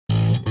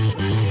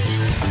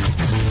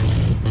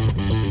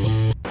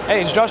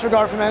Hey, it's Josh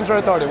Regard from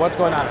Android Authority. What's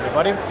going on,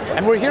 everybody?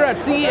 And we're here at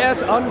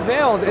CES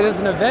Unveiled. It is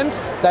an event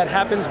that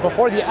happens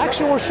before the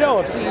actual show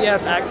of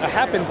CES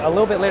happens a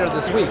little bit later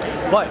this week.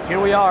 But here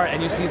we are,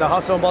 and you see the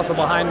hustle and bustle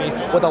behind me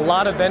with a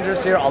lot of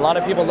vendors here, a lot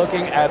of people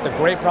looking at the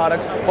great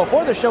products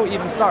before the show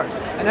even starts.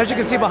 And as you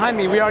can see behind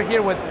me, we are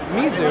here with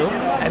Meizu,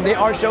 and they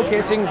are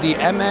showcasing the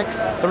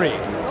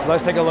MX3. So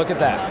let's take a look at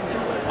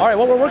that. All right,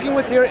 what we're working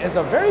with here is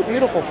a very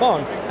beautiful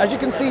phone. As you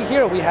can see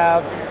here, we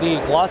have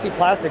the glossy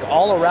plastic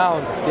all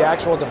around the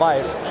actual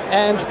device.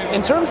 And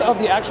in terms of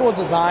the actual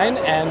design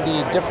and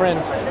the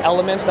different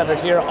elements that are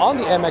here on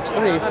the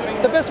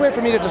MX3, the best way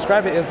for me to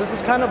describe it is this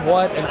is kind of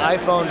what an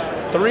iPhone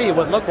 3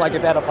 would look like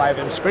if it had a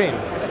 5-inch screen.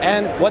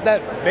 And what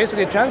that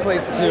basically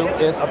translates to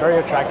is a very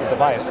attractive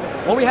device.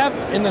 What we have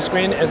in the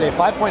screen is a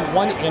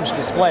 5.1-inch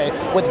display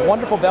with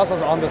wonderful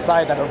bezels on the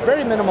side that are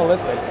very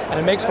minimalistic, and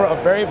it makes for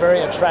a very,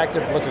 very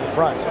attractive looking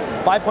front.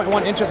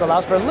 5.1 inches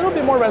allows for a little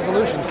bit more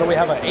resolution, so we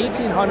have a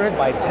 1800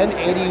 by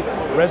 1080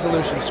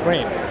 resolution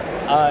screen.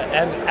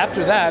 And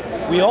after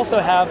that, we also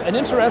have an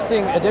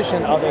interesting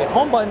addition of a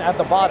home button at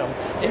the bottom,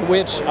 in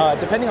which,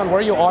 depending on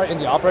where you are in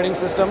the operating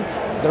system,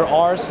 there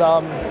are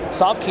some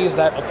soft keys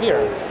that appear.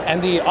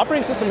 And the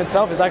operating system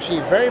itself is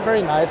actually very,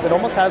 very nice. It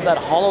almost has that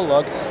hollow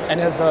look and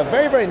has a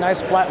very, very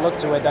nice flat look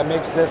to it that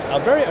makes this a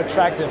very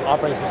attractive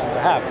operating system to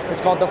have. It's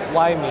called the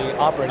Fly Me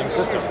operating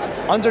system.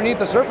 Underneath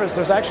the surface,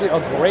 there's actually a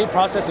great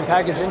processing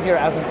package in here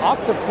as an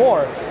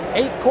octa-core.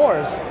 8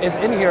 cores is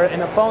in here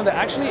in a phone that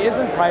actually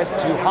isn't priced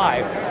too high.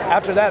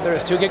 After that, there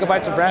is 2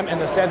 gigabytes of RAM and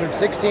the standard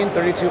 16,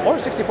 32, or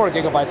 64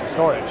 gigabytes of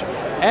storage.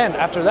 And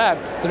after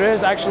that, there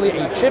is actually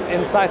a chip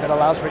inside that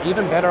allows for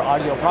even better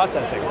audio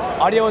processing.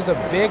 Audio is a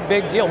big,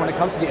 big deal when it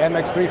comes to the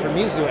MX3 for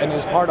Meizu and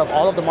is part of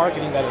all of the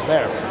marketing that is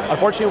there.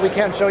 Unfortunately, we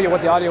can't show you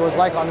what the audio is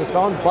like on this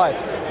phone,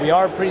 but we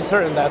are pretty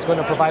certain that it's going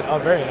to provide a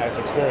very nice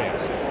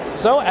experience.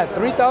 So at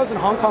 3,000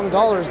 Hong Kong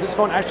dollars, this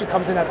phone actually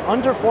comes in at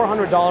under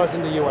 $400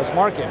 in the US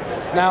market.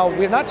 Now,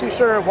 we're not too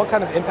sure what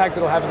kind of impact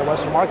it'll have in the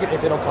Western market,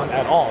 if it'll come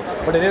at all,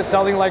 but it is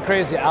selling like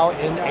crazy out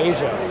in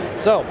Asia.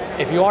 So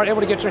if you are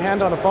able to get your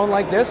hand on a phone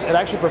like this, it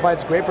actually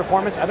provides great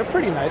performance at a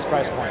pretty nice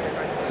price point.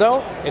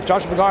 So it's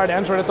Josh Regard,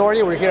 Android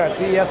Authority. We're here at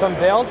CES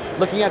Unveiled,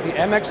 looking at the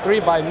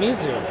MX3 by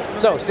Meizu.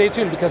 So stay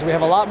tuned because we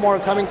have a lot more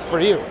coming for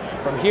you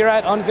from here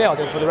at Unveiled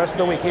and for the rest of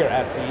the week here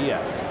at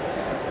CES.